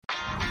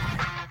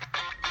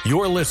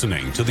You're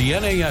listening to the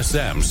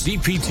NASM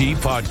CPT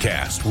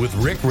podcast with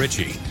Rick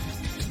Ritchie,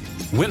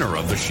 winner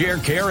of the Share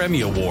Care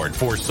Emmy Award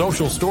for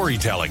Social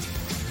Storytelling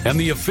and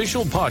the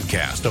official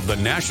podcast of the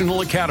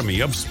National Academy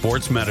of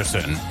Sports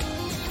Medicine.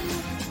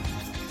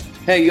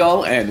 Hey,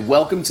 y'all, and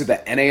welcome to the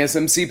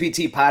NASM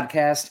CPT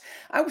podcast.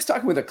 I was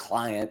talking with a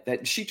client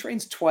that she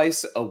trains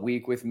twice a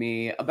week with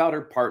me about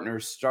her partner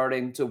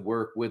starting to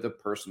work with a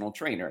personal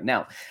trainer.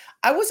 Now,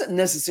 I wasn't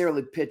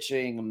necessarily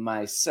pitching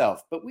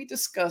myself, but we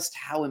discussed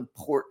how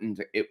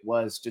important it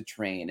was to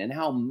train and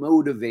how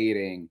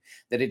motivating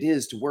that it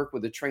is to work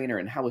with a trainer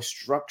and how a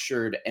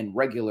structured and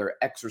regular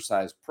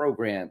exercise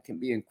program can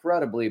be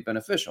incredibly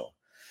beneficial.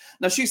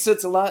 Now, she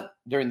sits a lot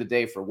during the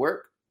day for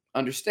work.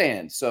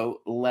 Understand.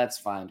 So let's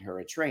find her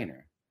a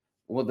trainer.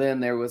 Well, then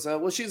there was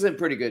she's in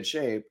pretty good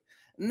shape.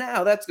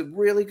 Now that's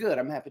really good.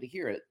 I'm happy to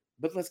hear it,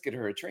 but let's get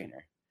her a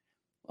trainer.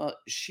 Well,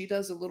 she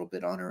does a little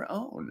bit on her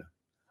own.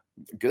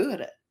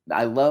 Good.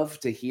 I love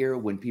to hear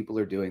when people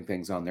are doing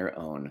things on their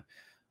own,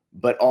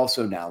 but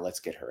also now let's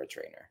get her a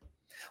trainer.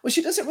 Well,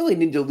 she doesn't really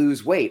need to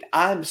lose weight.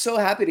 I'm so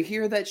happy to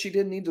hear that she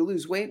didn't need to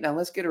lose weight. Now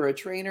let's get her a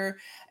trainer.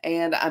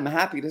 And I'm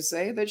happy to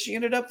say that she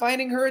ended up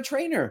finding her a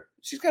trainer.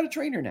 She's got a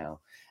trainer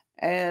now.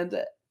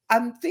 And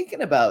I'm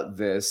thinking about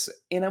this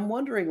and I'm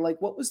wondering,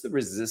 what was the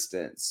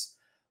resistance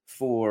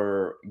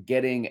for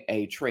getting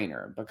a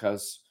trainer?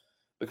 Because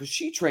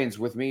she trains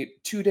with me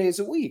 2 days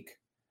a week.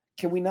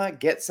 Can we not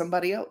get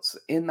somebody else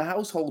in the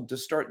household to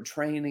start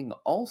training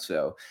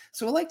also?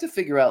 So I like to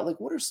figure out,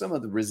 what are some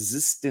of the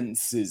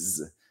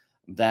resistances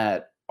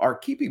that are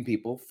keeping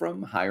people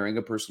from hiring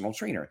a personal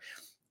trainer?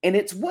 And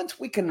it's once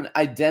we can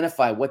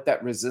identify what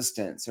that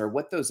resistance or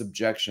what those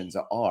objections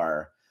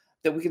are,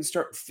 that we can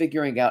start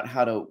figuring out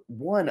how to,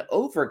 one,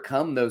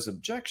 overcome those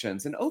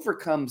objections. And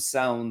overcome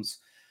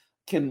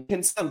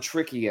can sound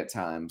tricky at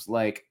times,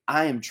 like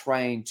I am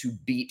trying to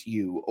beat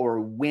you or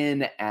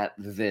win at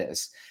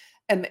this.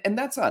 And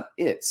that's not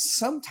it.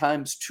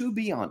 Sometimes, to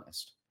be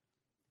honest,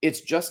 it's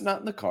just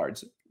not in the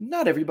cards.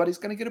 Not everybody's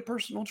going to get a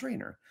personal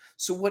trainer.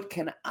 So what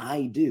can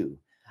I do?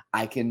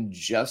 I can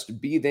just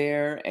be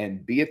there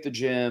and be at the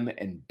gym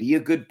and be a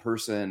good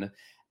person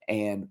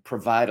and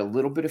provide a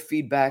little bit of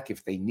feedback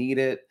if they need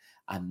it.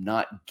 I'm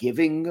not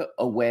giving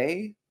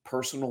away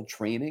personal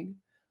training,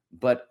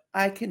 but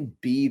I can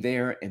be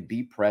there and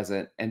be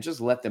present and just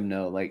let them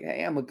know,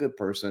 hey, I'm a good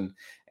person.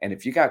 And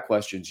if you got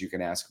questions, you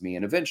can ask me.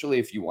 And eventually,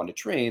 if you want to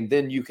train,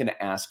 then you can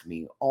ask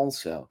me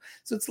also.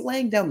 So it's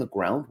laying down the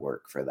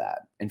groundwork for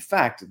that. In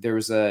fact,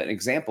 there's an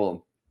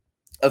example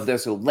of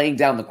this, laying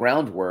down the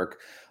groundwork,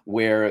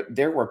 where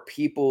there were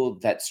people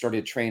that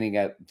started training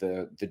at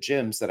the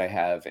gyms that I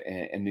have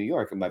in New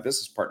York, and my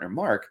business partner,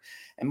 Mark.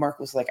 And Mark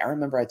was like, I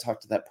remember I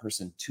talked to that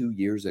person 2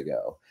 years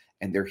ago,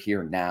 and they're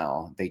here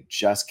now. They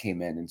just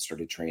came in and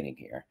started training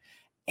here.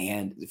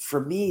 And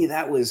for me,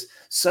 that was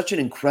such an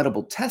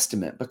incredible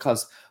testament,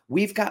 because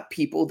we've got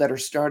people that are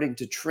starting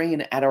to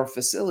train at our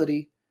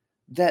facility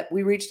that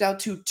we reached out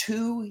to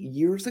 2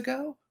 years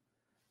ago.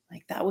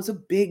 That was a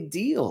big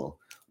deal.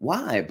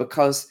 Why?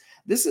 Because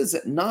this is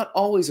not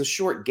always a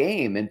short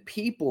game, and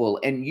people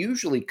and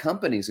usually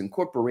companies and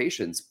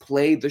corporations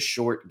play the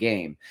short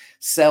game.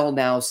 Sell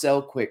now,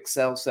 sell quick,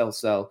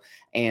 sell.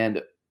 And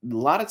a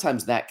lot of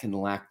times that can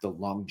lack the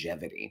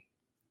longevity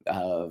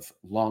of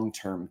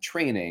long-term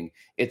training.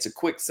 It's a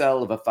quick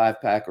sell of a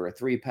 5-pack or a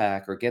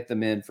 3-pack, or get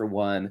them in for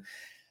one.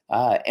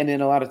 And then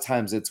a lot of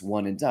times it's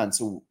one and done.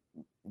 So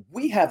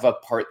we have a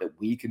part that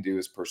we can do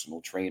as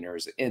personal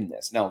trainers in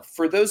this. Now,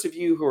 for those of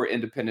you who are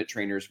independent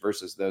trainers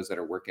versus those that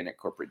are working at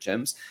corporate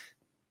gyms,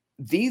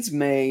 these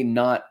may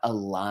not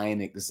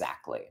align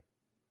exactly,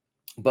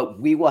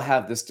 but we will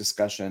have this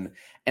discussion.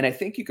 And I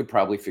think you could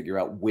probably figure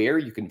out where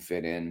you can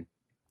fit in,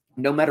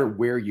 no matter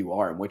where you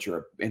are and what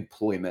your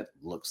employment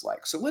looks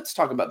like. So let's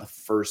talk about the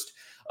first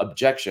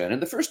objection.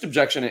 And the first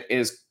objection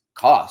is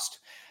cost.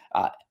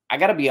 I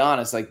got to be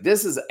honest,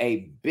 this is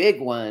a big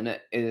one,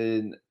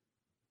 and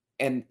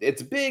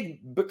it's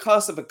big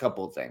because of a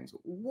couple of things.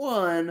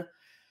 One,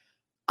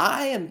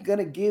 I am going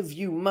to give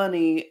you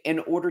money in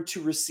order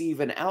to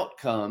receive an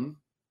outcome,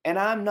 and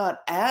I'm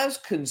not as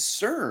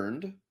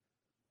concerned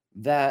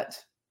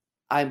that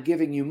I'm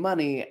giving you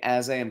money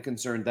as I am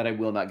concerned that I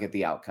will not get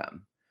the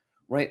outcome,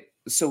 right?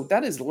 So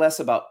that is less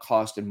about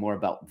cost and more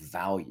about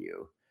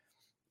value.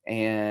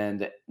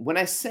 And when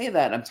I say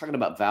that, I'm talking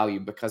about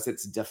value because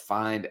it's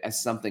defined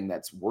as something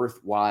that's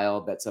worthwhile,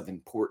 that's of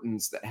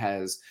importance, that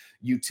has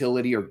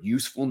utility or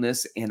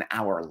usefulness in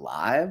our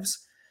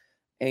lives.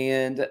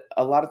 And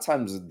a lot of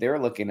times we're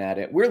looking at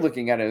it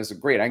as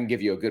great, I can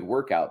give you a good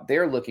workout.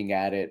 They're looking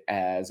at it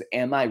as,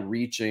 am I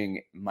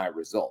reaching my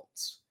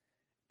results?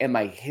 Am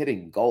I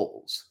hitting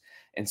goals?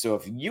 And so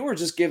if you are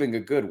just giving a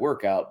good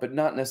workout, but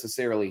not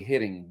necessarily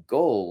hitting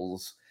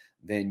goals,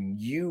 then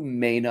you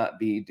may not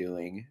be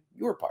doing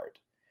your part.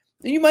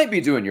 You might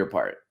be doing your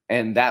part,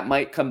 and that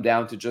might come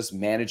down to just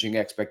managing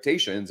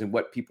expectations and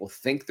what people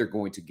think they're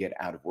going to get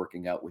out of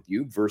working out with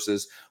you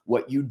versus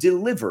what you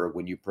deliver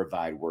when you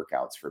provide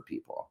workouts for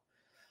people.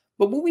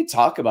 But when we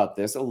talk about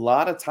this, a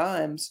lot of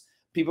times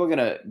People are going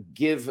to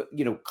give,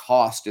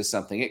 cost is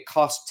something. It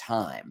costs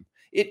time.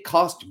 It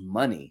costs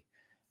money.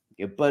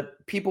 Yeah,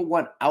 but people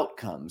want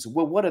outcomes.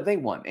 Well, what do they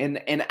want?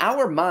 In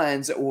our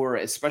minds, or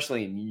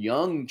especially in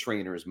young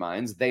trainers'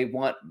 minds, they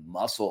want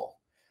muscle.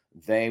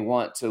 They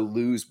want to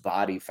lose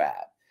body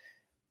fat.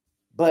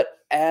 But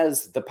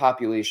as the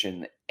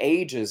population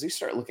ages, you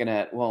start looking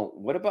at, well,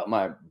 what about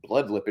my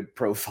blood lipid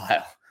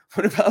profile?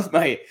 What about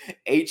my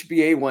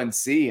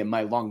HbA1c and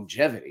my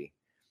longevity?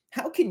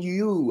 How can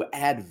you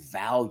add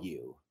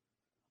value?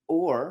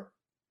 Or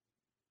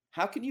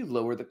how can you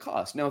lower the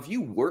cost? Now, if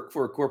you work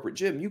for a corporate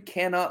gym, you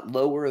cannot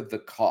lower the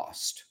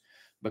cost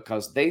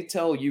because they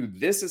tell you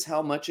this is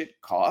how much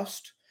it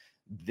cost.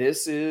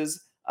 This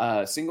is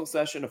a single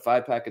session, a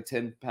 5-pack, a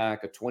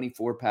 10-pack, a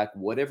 24-pack,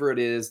 whatever it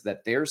is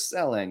that they're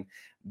selling.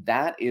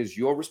 That is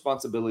your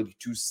responsibility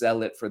to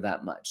sell it for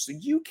that much. So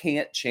you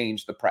can't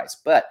change the price,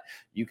 but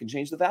you can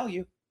change the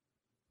value.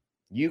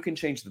 You can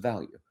change the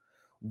value.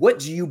 What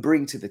do you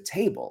bring to the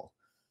table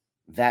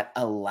that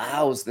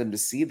allows them to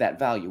see that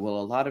value? Well,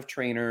 a lot of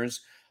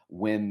trainers,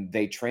 when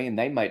they train,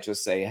 they might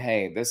just say,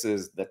 hey, this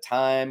is the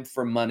time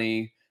for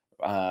money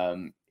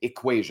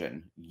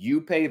equation.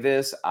 You pay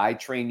this, I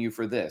train you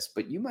for this.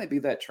 But you might be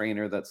that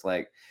trainer that's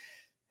like,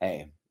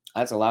 hey,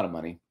 that's a lot of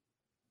money.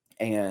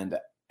 And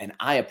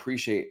I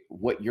appreciate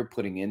what you're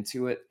putting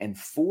into it. And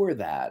for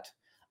that,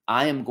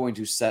 I am going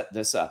to set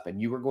this up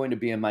and you are going to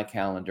be in my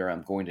calendar.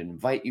 I'm going to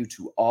invite you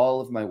to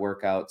all of my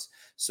workouts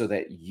so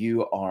that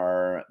you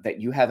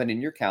have it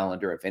in your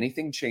calendar. If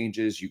anything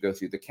changes, you go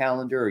through the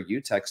calendar or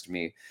you text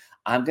me.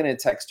 I'm going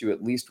to text you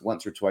at least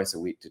once or twice a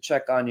week to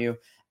check on you.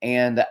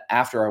 And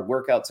after our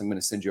workouts, I'm going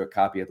to send you a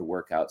copy of the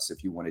workouts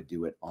if you want to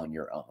do it on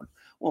your own.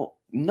 Well,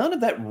 none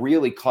of that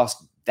really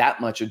costs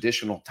that much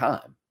additional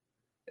time.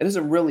 It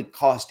doesn't really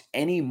cost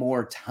any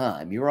more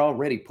time. You're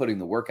already putting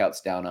the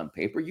workouts down on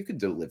paper. You can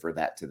deliver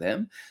that to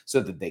them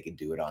so that they can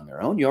do it on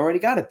their own. You already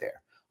got it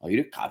there. All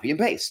you do, copy and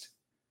paste,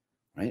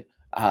 right?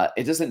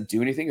 It doesn't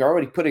do anything. You're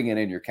already putting it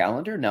in your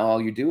calendar. Now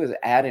all you do is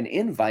add an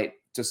invite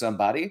to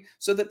somebody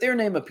so that their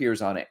name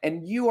appears on it.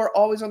 And you are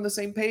always on the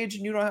same page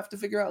and you don't have to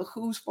figure out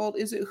whose fault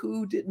is it,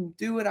 who didn't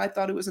do it. I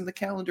thought it was in the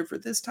calendar for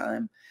this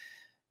time.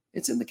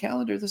 It's in the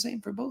calendar the same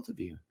for both of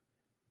you.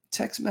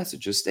 Text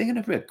messages, staying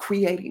up,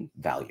 creating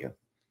value.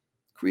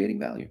 Creating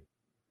value.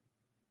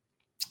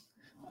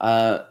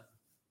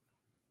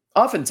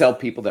 Often tell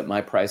people that my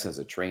price as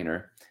a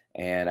trainer,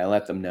 and I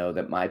let them know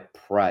that my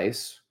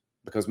price,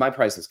 because my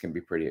prices can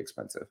be pretty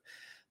expensive,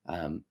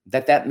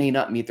 that may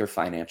not meet their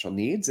financial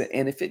needs.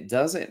 And if it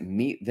doesn't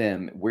meet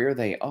them where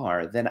they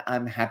are, then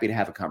I'm happy to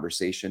have a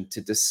conversation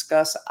to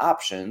discuss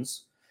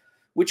options,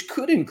 which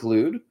could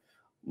include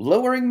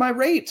lowering my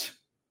rate.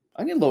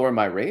 I can lower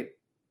my rate,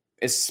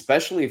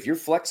 especially if you're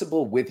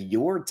flexible with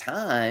your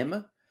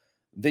time.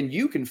 Then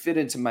you can fit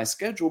into my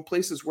schedule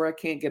places where I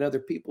can't get other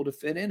people to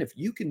fit in. If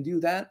you can do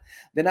that,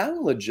 then I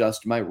will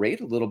adjust my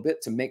rate a little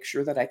bit to make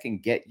sure that I can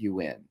get you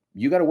in.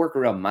 You got to work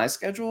around my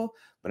schedule,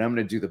 but I'm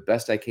going to do the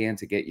best I can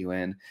to get you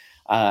in.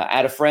 I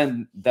had a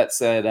friend that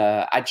said,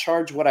 I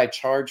charge what I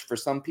charge for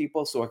some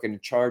people so I can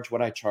charge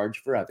what I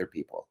charge for other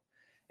people.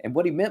 And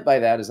what he meant by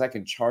that is I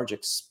can charge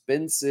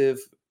expensive,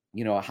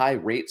 high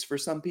rates for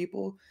some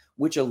people,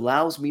 which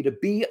allows me to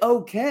be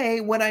okay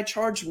when I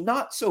charge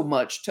not so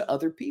much to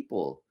other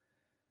people.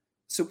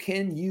 So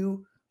can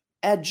you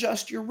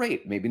adjust your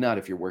rate? Maybe not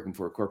if you're working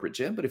for a corporate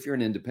gym, but if you're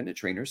an independent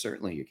trainer,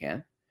 certainly you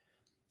can.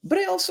 But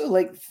I also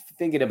like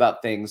thinking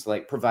about things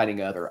like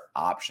providing other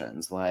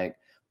options, like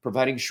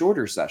providing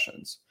shorter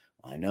sessions.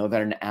 I know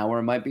that an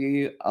hour might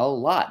be a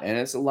lot and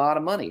it's a lot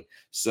of money.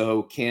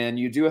 So can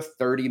you do a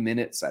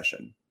 30-minute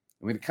session?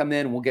 I'm going to come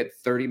in and we'll get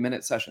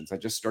 30-minute sessions. I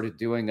just started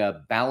doing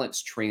a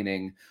balance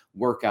training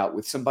workout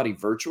with somebody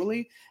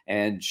virtually,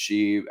 and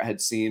she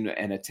had seen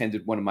and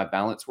attended one of my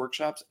balance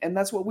workshops. And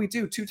that's what we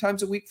do 2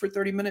 times a week for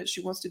 30 minutes.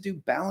 She wants to do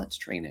balance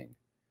training.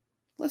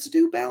 Let's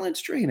do balance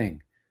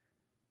training.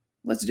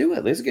 Let's do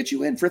it. Let's get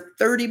you in for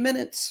 30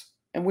 minutes.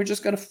 And we're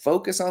just going to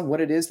focus on what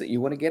it is that you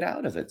want to get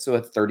out of it. So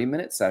a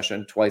 30-minute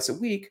session twice a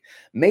week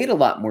made a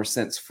lot more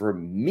sense for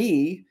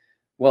me.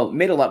 Well, it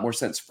made a lot more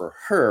sense for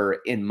her,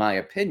 in my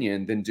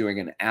opinion, than doing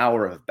an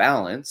hour of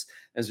balance,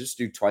 as just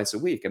do twice a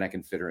week, and I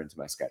can fit her into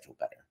my schedule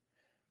better.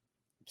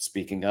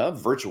 Speaking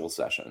of virtual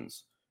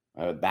sessions,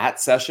 that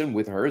session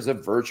with her is a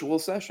virtual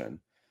session.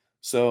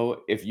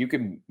 So if you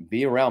can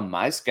be around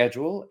my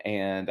schedule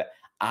and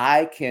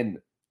I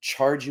can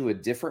charge you a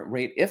different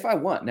rate if I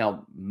want.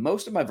 Now,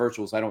 most of my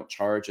virtuals, I don't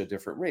charge a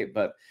different rate,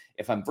 but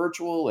if I'm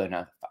virtual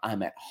and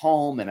I'm at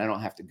home and I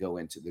don't have to go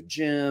into the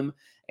gym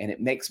and it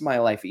makes my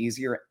life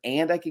easier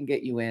and I can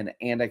get you in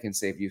and I can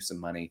save you some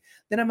money,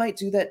 then I might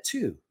do that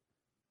too.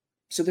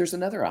 So there's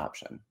another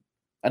option.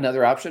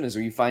 Another option is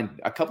where you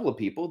find a couple of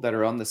people that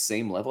are on the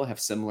same level, have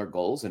similar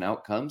goals and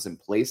outcomes and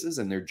places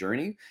in their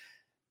journey,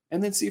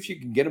 and then see if you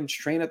can get them to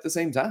train at the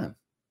same time.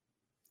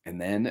 And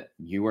then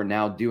you are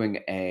now doing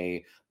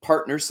a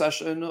partner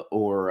session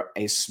or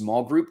a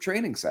small group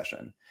training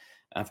session.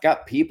 I've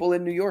got people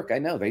in New York, I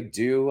know they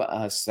do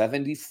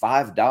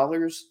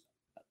 $75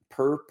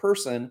 per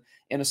person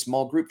in a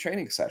small group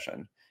training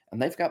session.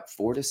 And they've got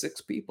 4 to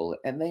 6 people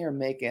and they are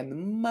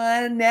making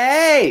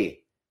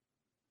money.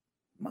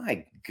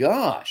 My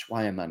gosh,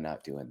 why am I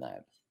not doing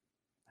that?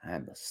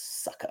 I'm a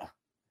sucker.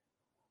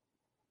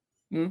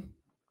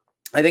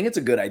 I think it's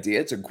a good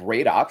idea. It's a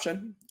great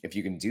option if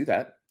you can do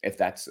that. If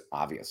that's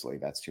obviously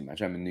that's too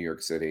much. I'm in New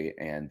York City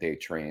and they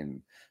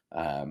train.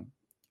 Um,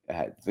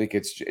 I think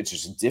it's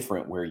just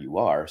different where you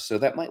are, so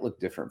that might look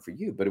different for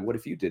you. But what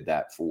if you did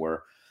that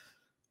for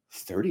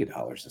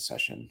 $30 a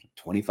session,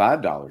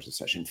 $25 a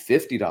session,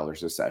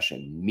 $50 a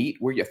session? Meet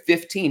where you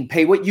 15.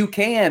 Pay what you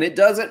can. It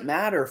doesn't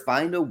matter.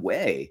 Find a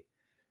way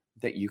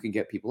that you can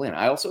get people in.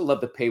 I also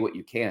love the pay what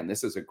you can.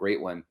 This is a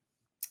great one.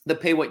 The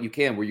pay what you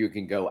can, where you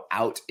can go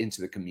out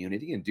into the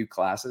community and do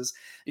classes.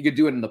 You could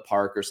do it in the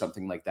park or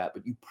something like that,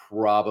 but you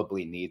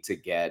probably need to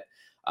get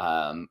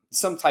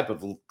some type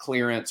of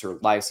clearance or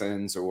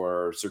license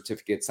or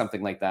certificate,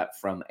 something like that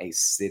from a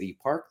city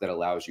park that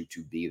allows you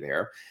to be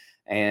there.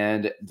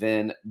 And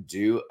then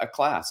do a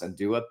class and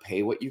do a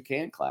pay what you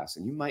can class.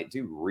 And you might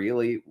do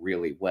really,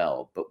 really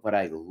well. But what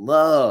I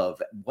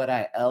love, what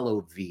I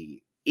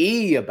LOVE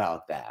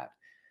about that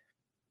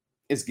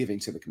is giving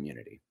to the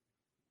community.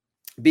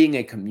 Being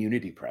a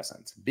community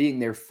presence, being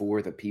there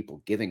for the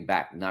people, giving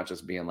back, not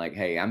just being like,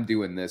 hey, I'm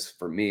doing this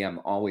for me.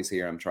 I'm always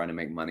here. I'm trying to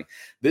make money.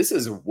 This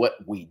is what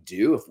we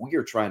do. If we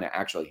are trying to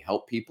actually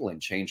help people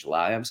and change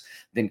lives,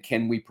 then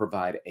can we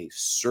provide a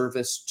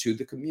service to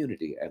the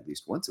community at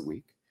least once a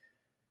week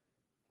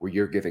where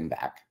you're giving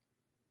back?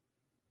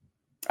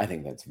 I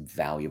think that's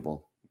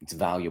valuable. It's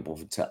valuable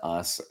to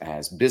us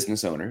as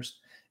business owners,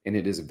 and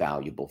it is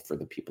valuable for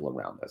the people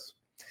around us.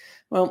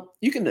 Well,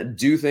 you can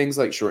do things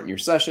like shorten your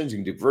sessions. You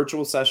can do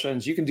virtual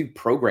sessions. You can do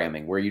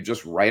programming where you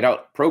just write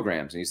out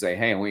programs and you say,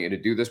 hey, I want you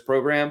to do this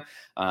program.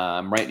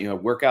 I'm writing you a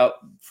workout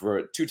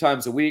for 2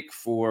 times a week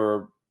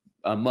for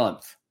a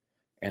month.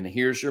 And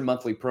here's your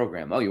monthly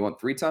program. Oh, you want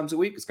 3 times a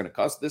week? It's going to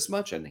cost this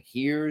much. And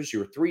here's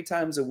your 3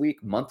 times a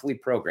week monthly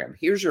program.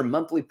 Here's your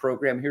monthly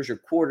program. Here's your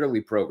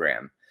quarterly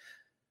program.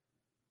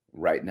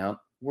 Writing out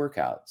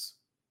workouts.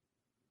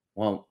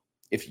 Well,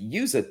 if you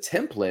use a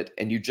template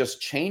and you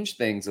just change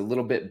things a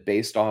little bit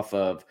based off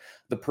of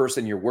the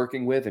person you're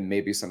working with and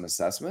maybe some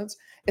assessments,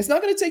 it's not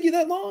going to take you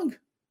that long.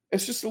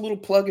 It's just a little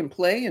plug and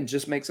play and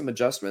just make some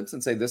adjustments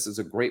and say, this is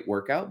a great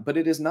workout, but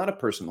it is not a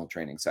personal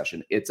training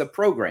session. It's a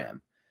program.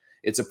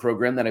 It's a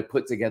program that I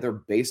put together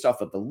based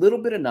off of the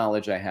little bit of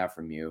knowledge I have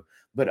from you,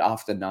 but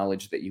off the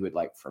knowledge that you would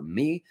like from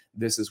me.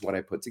 This is what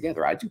I put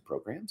together. I do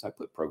programs. I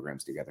put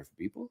programs together for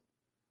people.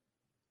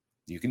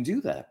 You can do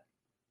that.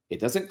 It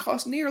doesn't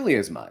cost nearly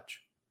as much.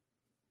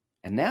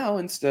 And now,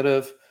 instead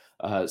of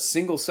a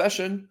single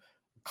session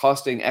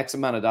costing X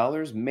amount of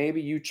dollars,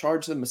 maybe you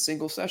charge them a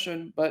single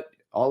session, but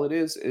all it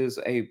is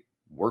a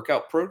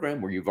workout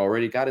program where you've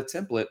already got a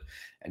template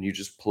and you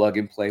just plug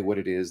and play what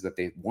it is that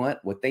they want,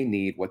 what they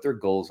need, what their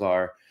goals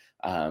are,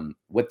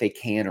 what they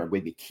can or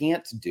what they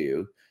can't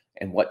do,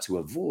 and what to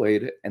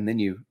avoid. And then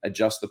you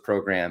adjust the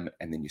program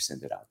and then you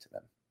send it out to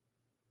them.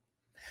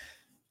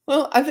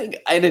 Well, I think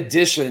in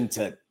addition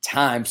to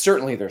time,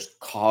 certainly there's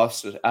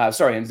cost.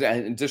 In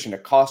addition to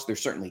cost,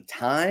 there's certainly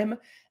time.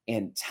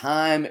 And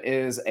time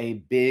is a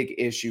big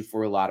issue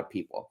for a lot of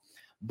people.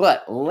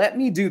 But let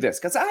me do this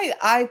because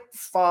I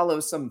follow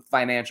some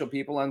financial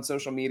people on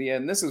social media.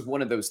 And this is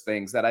one of those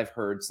things that I've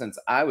heard since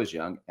I was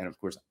young. And of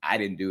course, I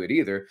didn't do it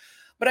either.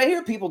 But I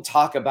hear people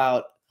talk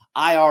about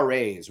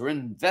IRAs or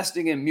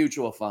investing in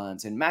mutual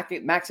funds and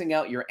maxing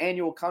out your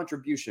annual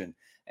contribution.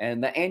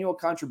 And the annual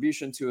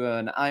contribution to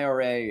an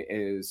IRA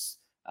is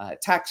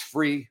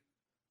tax-free,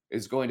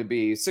 is going to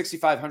be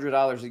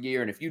 $6,500 a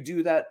year. And if you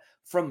do that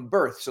from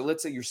birth, so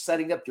let's say you're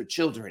setting up your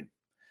children,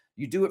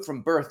 you do it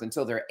from birth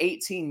until they're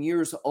 18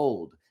 years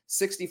old,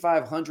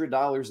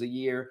 $6,500 a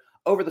year.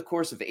 Over the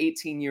course of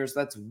 18 years,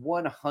 that's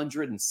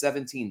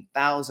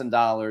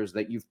 $117,000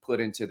 that you've put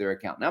into their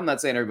account. Now, I'm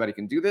not saying everybody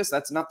can do this.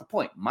 That's not the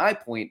point. My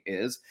point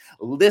is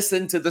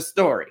listen to the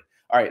story.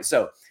 All right,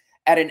 so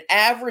at an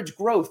average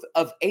growth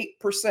of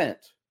 8%,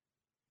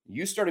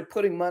 you started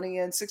putting money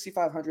in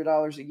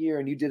 $6,500 a year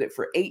and you did it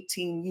for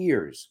 18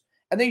 years.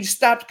 And then you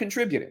stopped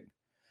contributing.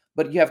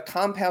 But you have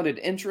compounded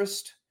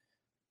interest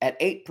at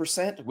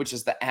 8%, which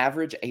is the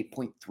average,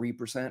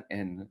 8.3%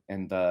 in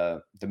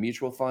the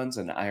mutual funds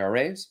and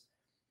IRAs.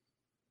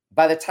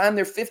 By the time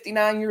they're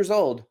 59 years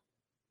old,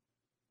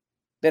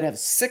 they'd have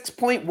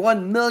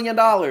 $6.1 million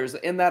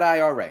in that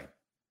IRA.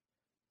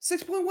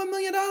 $6.1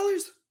 million?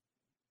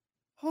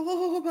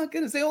 Oh my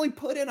goodness, they only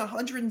put in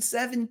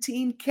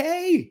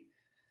 $117K.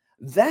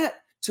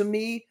 That to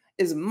me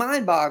is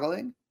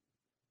mind-boggling.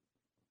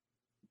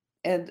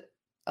 And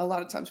a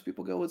lot of times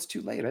people go, well, it's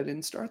too late. I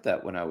didn't start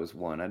that when I was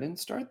 1. I didn't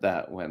start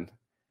that when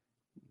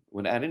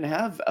I didn't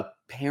have a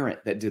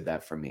parent that did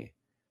that for me.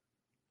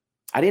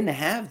 I didn't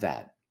have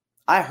that.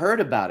 I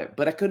heard about it,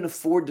 but I couldn't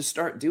afford to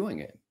start doing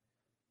it.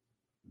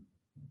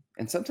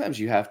 And sometimes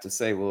you have to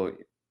say, well,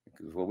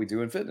 what we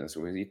do in fitness,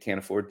 you can't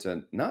afford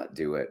to not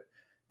do it.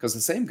 Because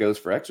the same goes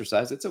for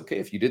exercise. It's okay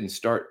if you didn't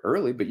start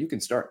early, but you can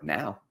start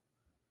now.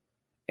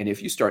 And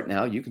if you start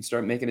now, you can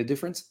start making a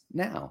difference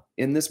now,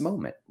 in this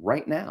moment,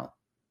 right now.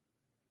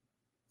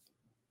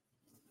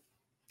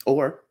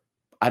 Or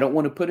I don't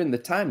want to put in the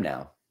time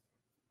now.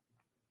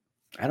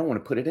 I don't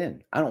want to put it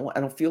in. I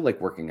don't feel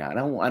like working out. I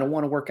don't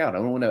want to work out.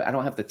 I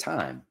don't have the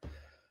time.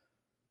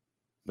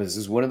 But this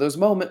is one of those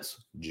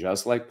moments,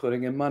 just like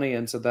putting in money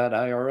into that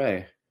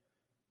IRA.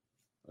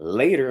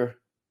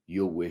 Later,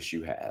 you'll wish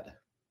you had.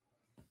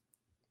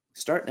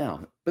 Start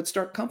now, but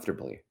start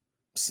comfortably.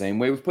 Same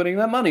way with putting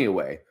that money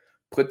away.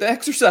 Put the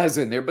exercise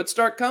in there, but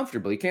start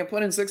comfortably. You can't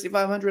put in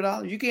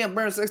 $6,500. You can't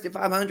burn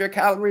 6,500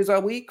 calories a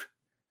week.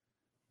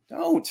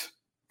 Don't.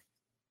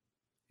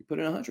 You put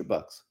in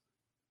 $100.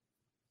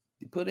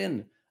 You put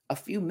in a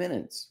few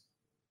minutes.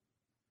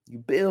 You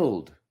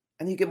build,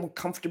 and you get more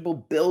comfortable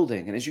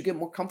building. And as you get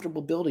more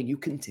comfortable building, you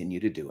continue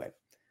to do it.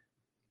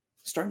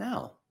 Start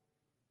now.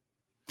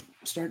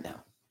 Start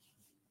now.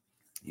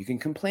 You can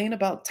complain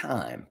about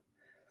time,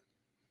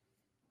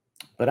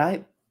 but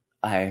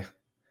I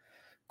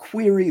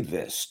query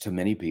this to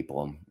many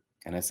people,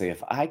 and I say,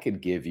 if I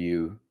could give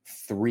you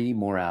 3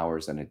 more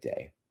hours in a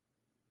day,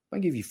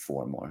 I'll give you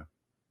 4 more.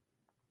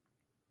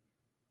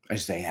 I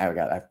say,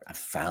 I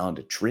found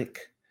a trick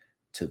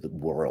to the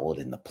world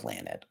and the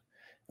planet,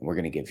 and we're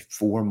going to give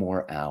 4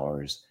 more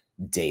hours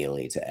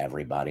daily to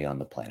everybody on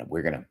the planet.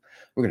 We're going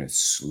to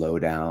slow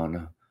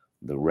down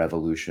the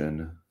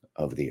revolution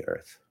of the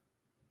earth,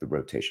 the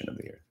rotation of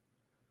the earth.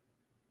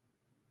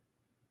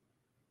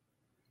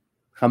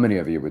 How many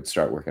of you would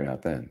start working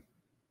out then?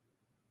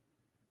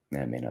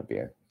 That may not be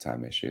a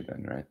time issue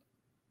then, right?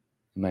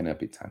 It might not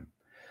be time.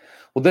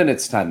 Well, then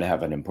it's time to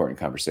have an important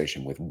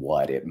conversation with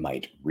what it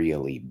might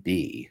really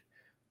be.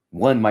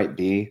 One might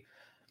be,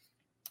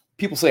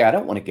 people say, I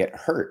don't want to get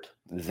hurt.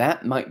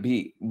 That might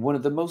be one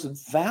of the most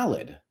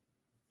valid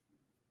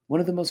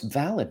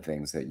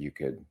things that you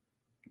could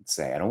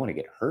say. I don't want to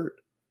get hurt.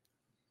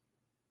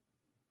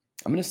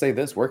 I'm going to say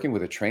this, working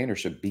with a trainer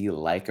should be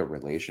like a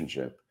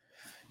relationship.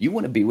 You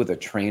want to be with a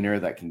trainer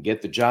that can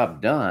get the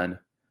job done,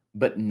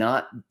 but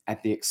not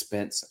at the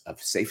expense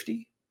of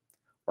safety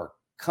or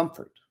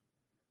comfort,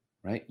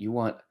 right? You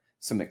want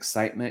some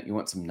excitement, you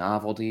want some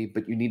novelty,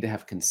 but you need to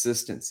have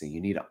consistency.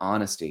 You need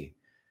honesty.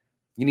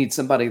 You need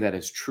somebody that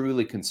is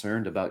truly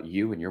concerned about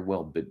you and your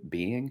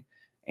well-being,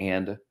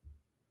 and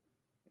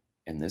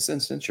in this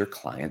instance, your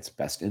client's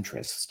best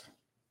interest.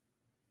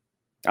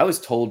 I was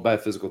told by a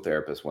physical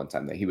therapist one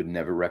time that he would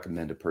never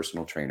recommend a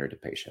personal trainer to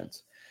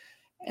patients.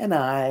 And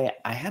I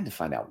had to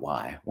find out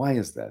why. Why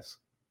is this?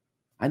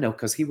 I know,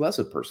 because he was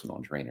a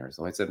personal trainer.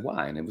 So I said,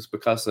 why? And it was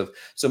because of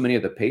so many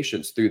of the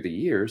patients through the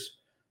years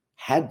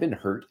had been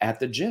hurt at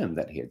the gym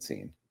that he had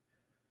seen.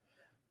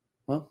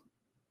 Well,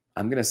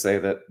 I'm going to say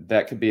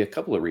that could be a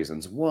couple of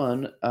reasons.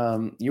 One,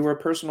 you were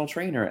a personal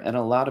trainer and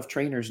a lot of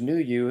trainers knew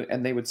you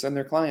and they would send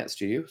their clients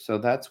to you. So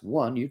that's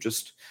one. You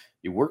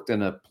worked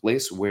in a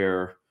place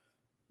where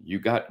you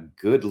got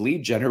good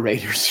lead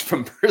generators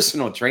from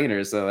personal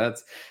trainers. So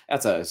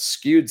that's a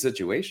skewed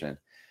situation.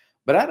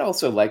 But I'd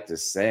also like to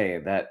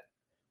say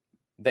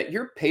that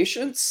your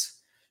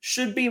patients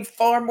should be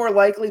far more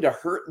likely to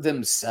hurt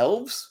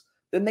themselves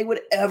than they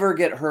would ever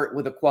get hurt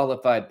with a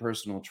qualified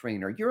personal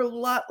trainer. You're a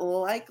lot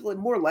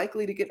more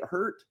likely to get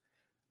hurt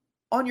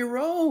on your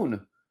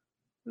own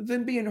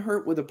than being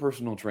hurt with a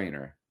personal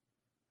trainer.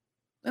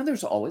 And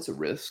there's always a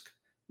risk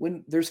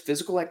when there's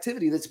physical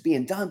activity that's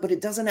being done, but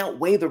it doesn't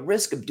outweigh the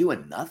risk of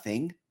doing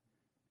nothing.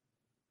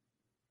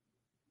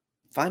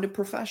 Find a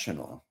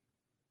professional.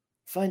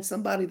 Find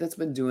somebody that's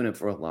been doing it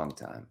for a long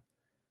time.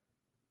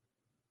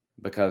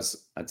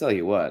 Because I tell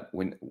you what,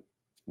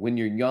 when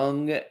you're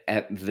young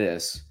at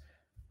this,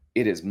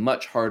 it is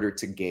much harder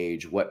to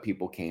gauge what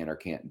people can or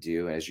can't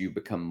do. As you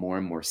become more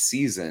and more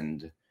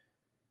seasoned,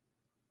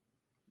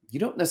 you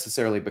don't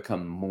necessarily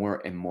become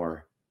more and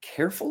more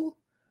careful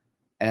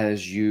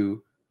as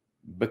you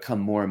become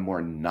more and more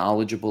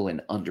knowledgeable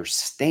and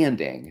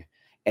understanding,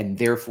 and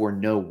therefore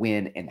know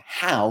when and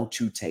how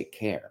to take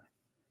care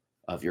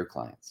of your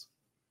clients.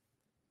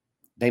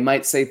 They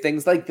might say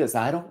things like this: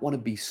 I don't want to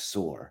be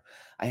sore.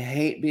 I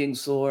hate being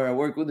sore. I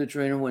worked with a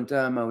trainer one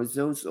time. I was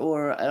so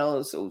sore. I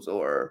was so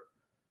sore.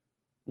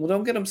 Well,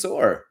 don't get them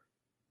sore.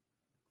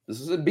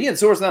 Being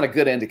sore is not a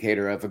good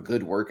indicator of a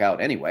good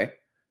workout anyway.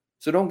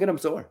 So don't get them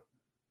sore.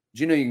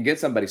 Did you know you can get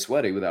somebody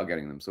sweaty without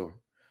getting them sore?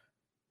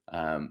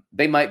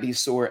 They might be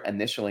sore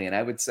initially. And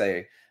I would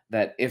say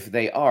that if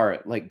they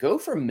are, like, go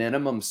for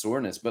minimum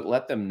soreness, but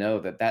let them know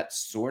that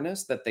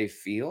soreness that they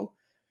feel,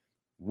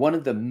 one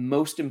of the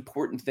most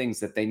important things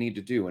that they need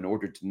to do in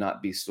order to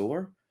not be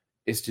sore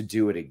is to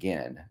do it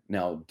again.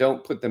 Now,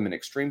 don't put them in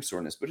extreme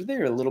soreness, but if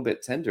they're a little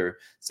bit tender,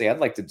 say, I'd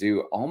like to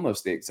do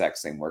almost the exact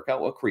same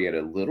workout. We'll create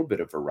a little bit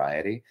of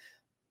variety,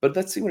 but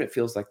let's see what it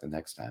feels like the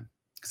next time.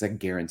 Because I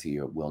guarantee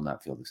you it will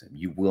not feel the same.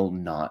 You will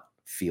not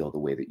feel the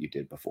way that you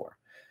did before.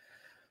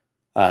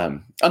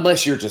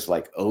 Unless you're just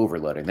like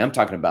overloading. I'm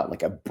talking about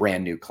like a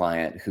brand new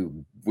client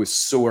who was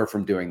sore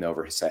from doing the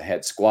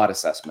overhead squat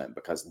assessment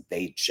because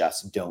they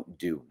just don't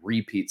do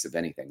repeats of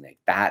anything.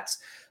 That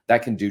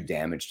can do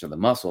damage to the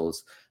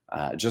muscles.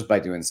 just by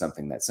doing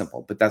something that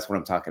simple. But that's what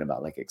I'm talking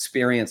about, like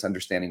experience,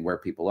 understanding where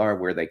people are,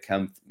 where they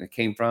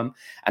came from.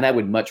 And I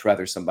would much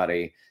rather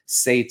somebody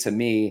say to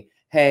me,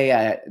 hey,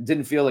 I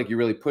didn't feel like you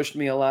really pushed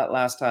me a lot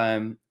last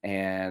time,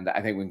 and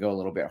I think we can go a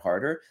little bit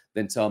harder,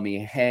 than tell me,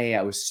 hey,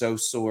 I was so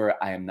sore,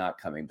 I am not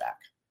coming back,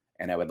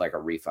 and I would like a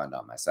refund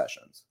on my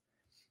sessions.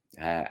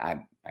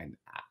 Given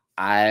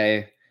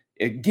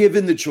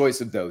the choice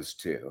of those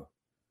two,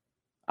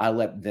 I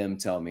let them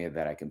tell me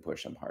that I can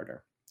push them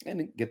harder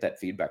and get that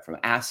feedback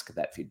ask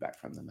that feedback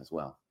from them as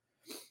well.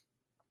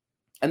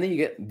 And then you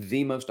get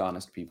the most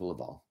honest people of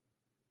all,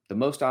 the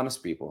most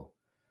honest people.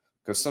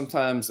 Because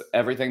sometimes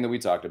everything that we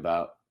talked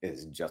about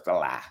is just a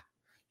lie.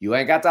 You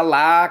ain't got to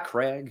lie,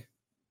 Craig.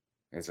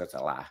 It's just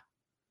a lie.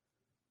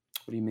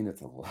 What do you mean it's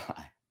a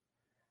lie?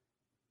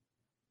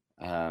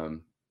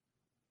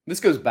 This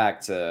goes back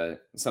to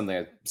something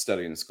I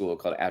studied in school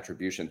called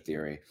attribution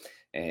theory.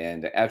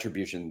 And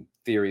attribution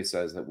theory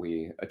says that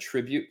we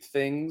attribute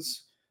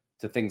things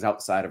to things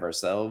outside of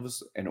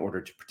ourselves in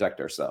order to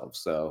protect ourselves.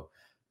 So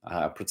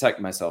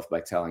protect myself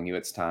by telling you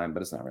it's time,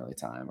 but it's not really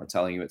time, or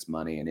telling you it's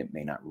money and it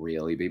may not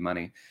really be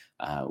money.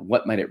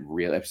 What might it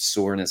really, if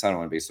soreness, I don't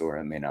want to be sore,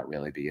 it may not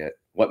really be it.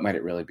 What might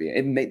it really be?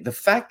 The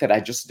fact that I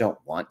just don't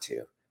want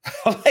to.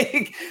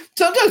 Like,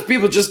 sometimes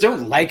people just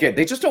don't like it.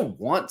 They just don't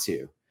want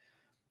to.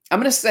 I'm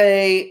going to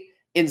say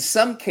in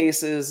some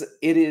cases,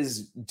 it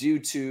is due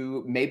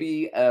to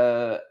maybe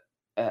a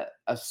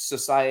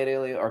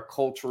societal or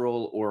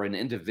cultural or an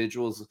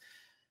individual's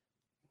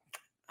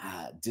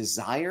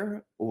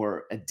desire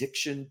or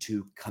addiction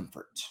to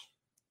comfort.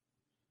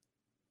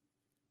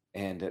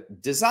 And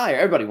desire,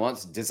 everybody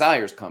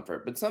desires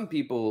comfort, but some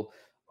people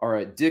are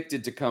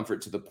addicted to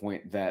comfort to the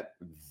point that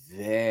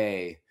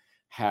they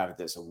have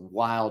this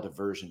wild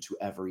aversion to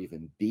ever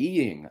even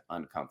being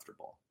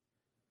uncomfortable.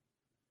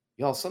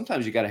 Y'all,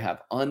 sometimes you got to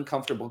have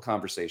uncomfortable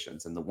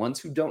conversations, and the ones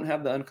who don't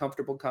have the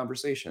uncomfortable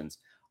conversations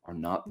are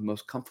not the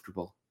most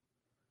comfortable.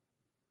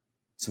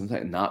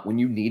 Sometimes not when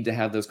you need to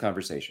have those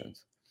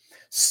conversations.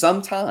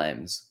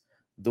 Sometimes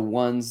the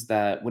ones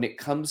that, when it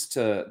comes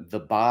to the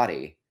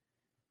body,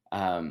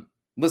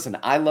 listen,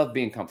 I love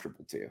being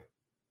comfortable too.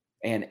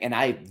 And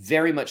I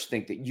very much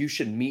think that you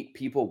should meet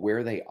people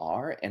where they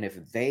are. And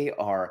if they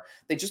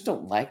just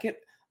don't like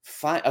it,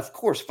 of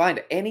course,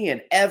 find any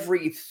and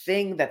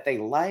everything that they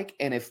like.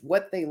 And if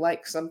what they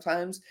like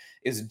sometimes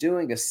is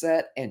doing a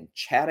set and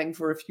chatting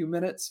for a few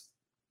minutes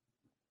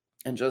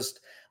and just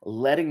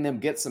letting them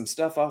get some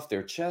stuff off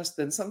their chest,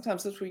 then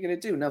sometimes that's what you're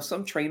going to do. Now,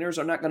 some trainers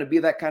are not going to be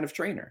that kind of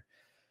trainer.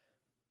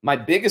 My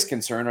biggest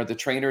concern are the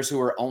trainers who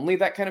are only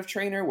that kind of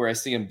trainer, where I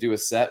see them do a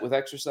set with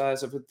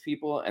exercise with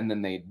people and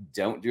then they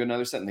don't do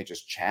another set and they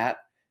just chat.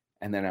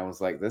 And then I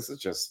was like, this is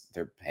just,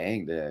 they're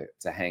paying to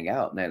hang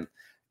out. And then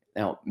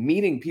now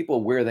meeting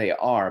people where they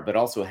are, but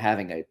also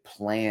having a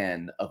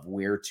plan of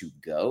where to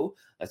go,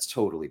 that's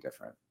totally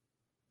different.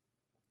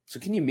 So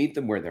can you meet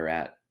them where they're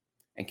at?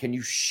 And can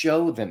you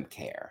show them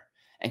care?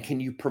 And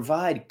can you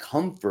provide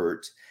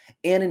comfort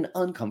in an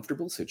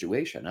uncomfortable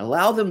situation?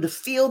 Allow them to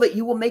feel that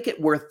you will make it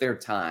worth their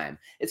time.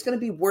 It's going to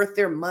be worth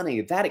their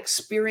money, that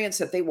experience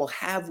that they will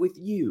have with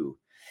you.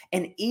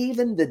 And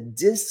even the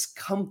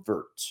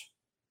discomfort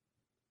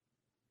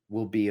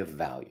will be of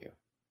value.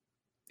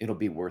 It'll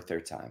be worth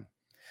their time.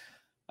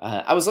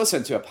 I was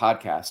listening to a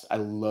podcast. I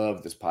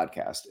love this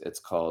podcast. It's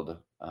called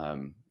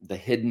The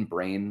Hidden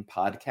Brain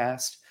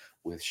Podcast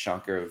with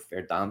Shankar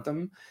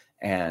Vedantam.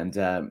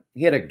 And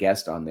he had a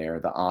guest on there,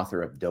 the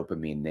author of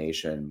Dopamine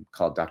Nation,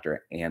 called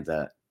Dr.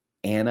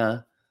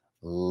 Anna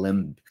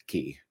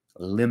Lembke.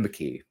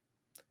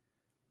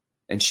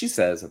 And she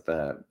says that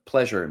the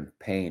pleasure and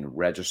pain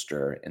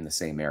register in the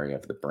same area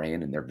of the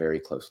brain, and they're very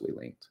closely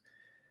linked.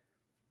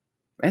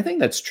 I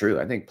think that's true.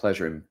 I think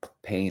pleasure and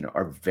pain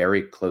are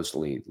very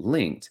closely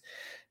linked.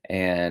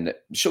 And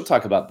she'll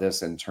talk about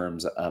this in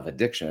terms of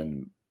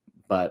addiction,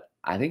 but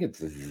I think it's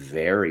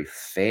very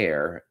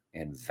fair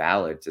and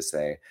valid to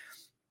say,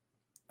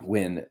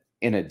 when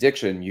in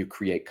addiction, you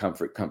create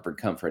comfort,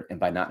 and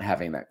by not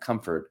having that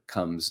comfort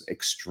comes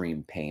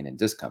extreme pain and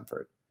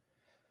discomfort.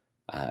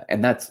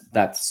 And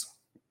that's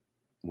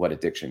what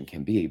addiction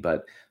can be.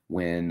 But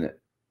when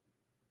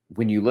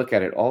you look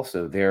at it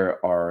also,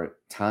 there are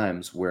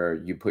times where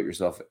you put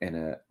yourself in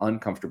an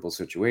uncomfortable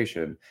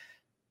situation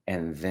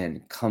and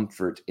then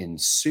comfort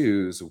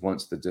ensues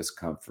once the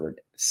discomfort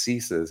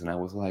ceases. And I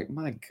was like,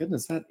 my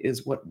goodness, that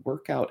is what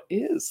workout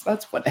is.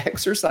 That's what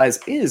exercise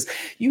is.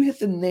 You hit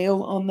the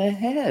nail on the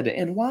head.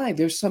 And why?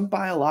 There's some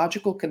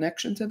biological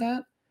connection to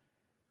that.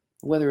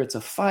 Whether it's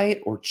a fight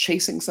or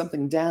chasing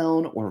something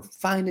down or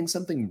finding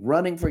something,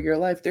 running for your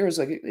life, there's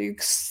an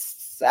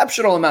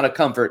exceptional amount of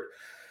comfort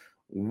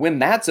when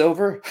that's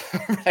over,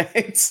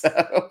 right?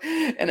 So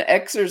an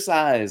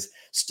exercise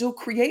still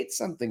creates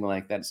something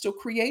like that. It still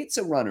creates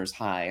a runner's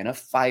high and a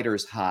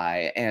fighter's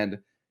high, and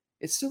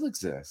it still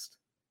exists.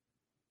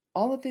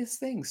 All of these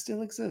things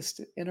still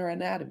exist in our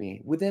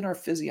anatomy, within our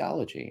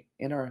physiology,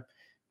 in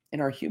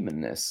our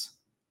humanness.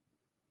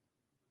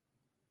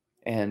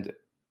 And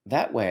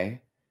that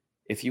way,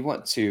 if you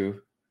want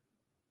to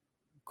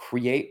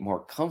create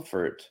more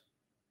comfort.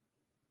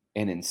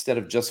 And instead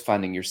of just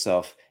finding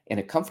yourself in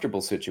a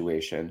comfortable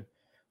situation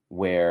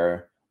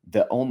where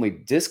the only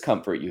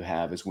discomfort you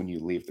have is when you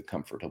leave the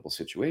comfortable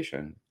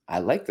situation, I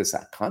like this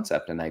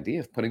concept and idea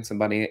of putting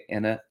somebody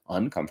in an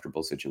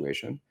uncomfortable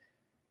situation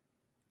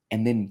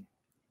and then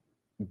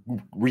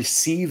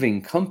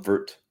receiving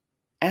comfort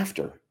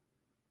after.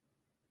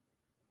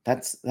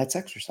 That's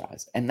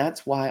exercise. And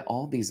that's why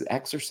all these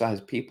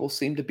exercise people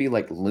seem to be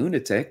like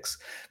lunatics,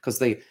 because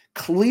they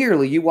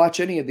clearly, you watch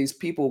any of these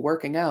people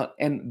working out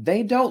and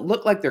they don't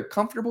look like they're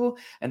comfortable.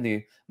 And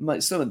I'm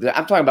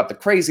talking about the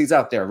crazies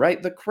out there,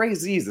 right? The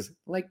crazies,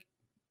 like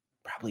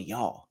probably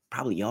y'all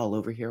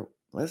over here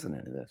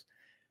listening to this.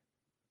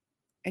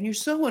 And you're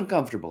so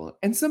uncomfortable.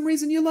 And some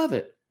reason you love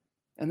it.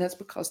 And that's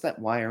because that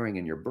wiring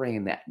in your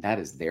brain, that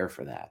is there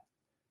for that.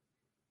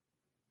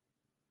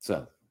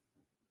 So,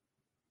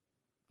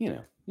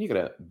 you got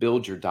to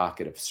build your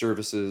docket of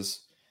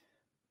services.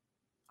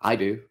 I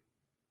do,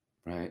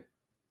 right?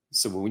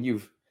 So when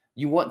you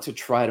want to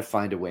try to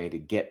find a way to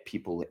get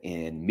people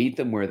in, meet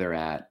them where they're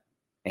at,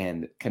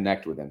 and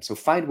connect with them. So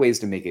find ways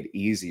to make it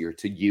easier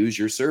to use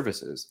your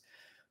services,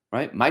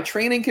 right? My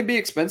training can be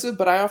expensive,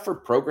 but I offer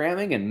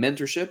programming and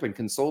mentorship and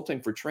consulting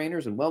for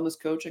trainers and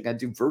wellness coaching. I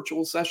do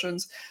virtual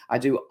sessions. I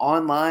do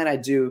online. I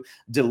do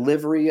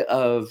delivery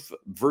of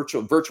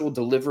virtual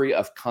delivery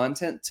of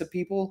content to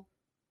people.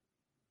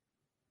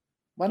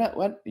 Why not?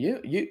 What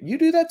you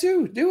do that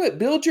too? Do it.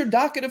 Build your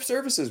docket of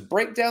services.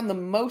 Break down the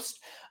most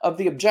of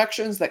the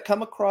objections that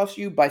come across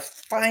you by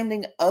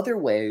finding other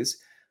ways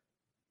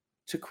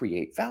to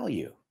create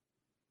value.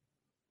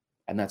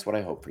 And that's what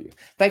I hope for you.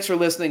 Thanks for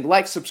listening.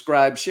 Like,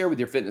 subscribe, share with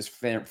your fitness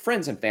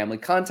friends and family.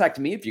 Contact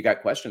me if you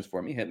got questions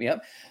for me. Hit me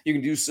up. You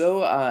can do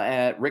so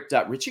at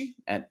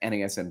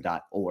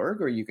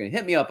rick.ritchie@nasm.org, or you can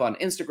hit me up on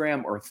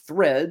Instagram or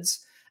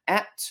Threads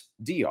at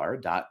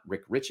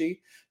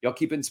dr.rickritchie. Y'all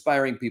keep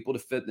inspiring people to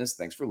fitness.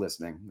 Thanks for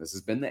listening. This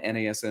has been the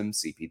NASM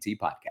CPT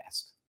Podcast.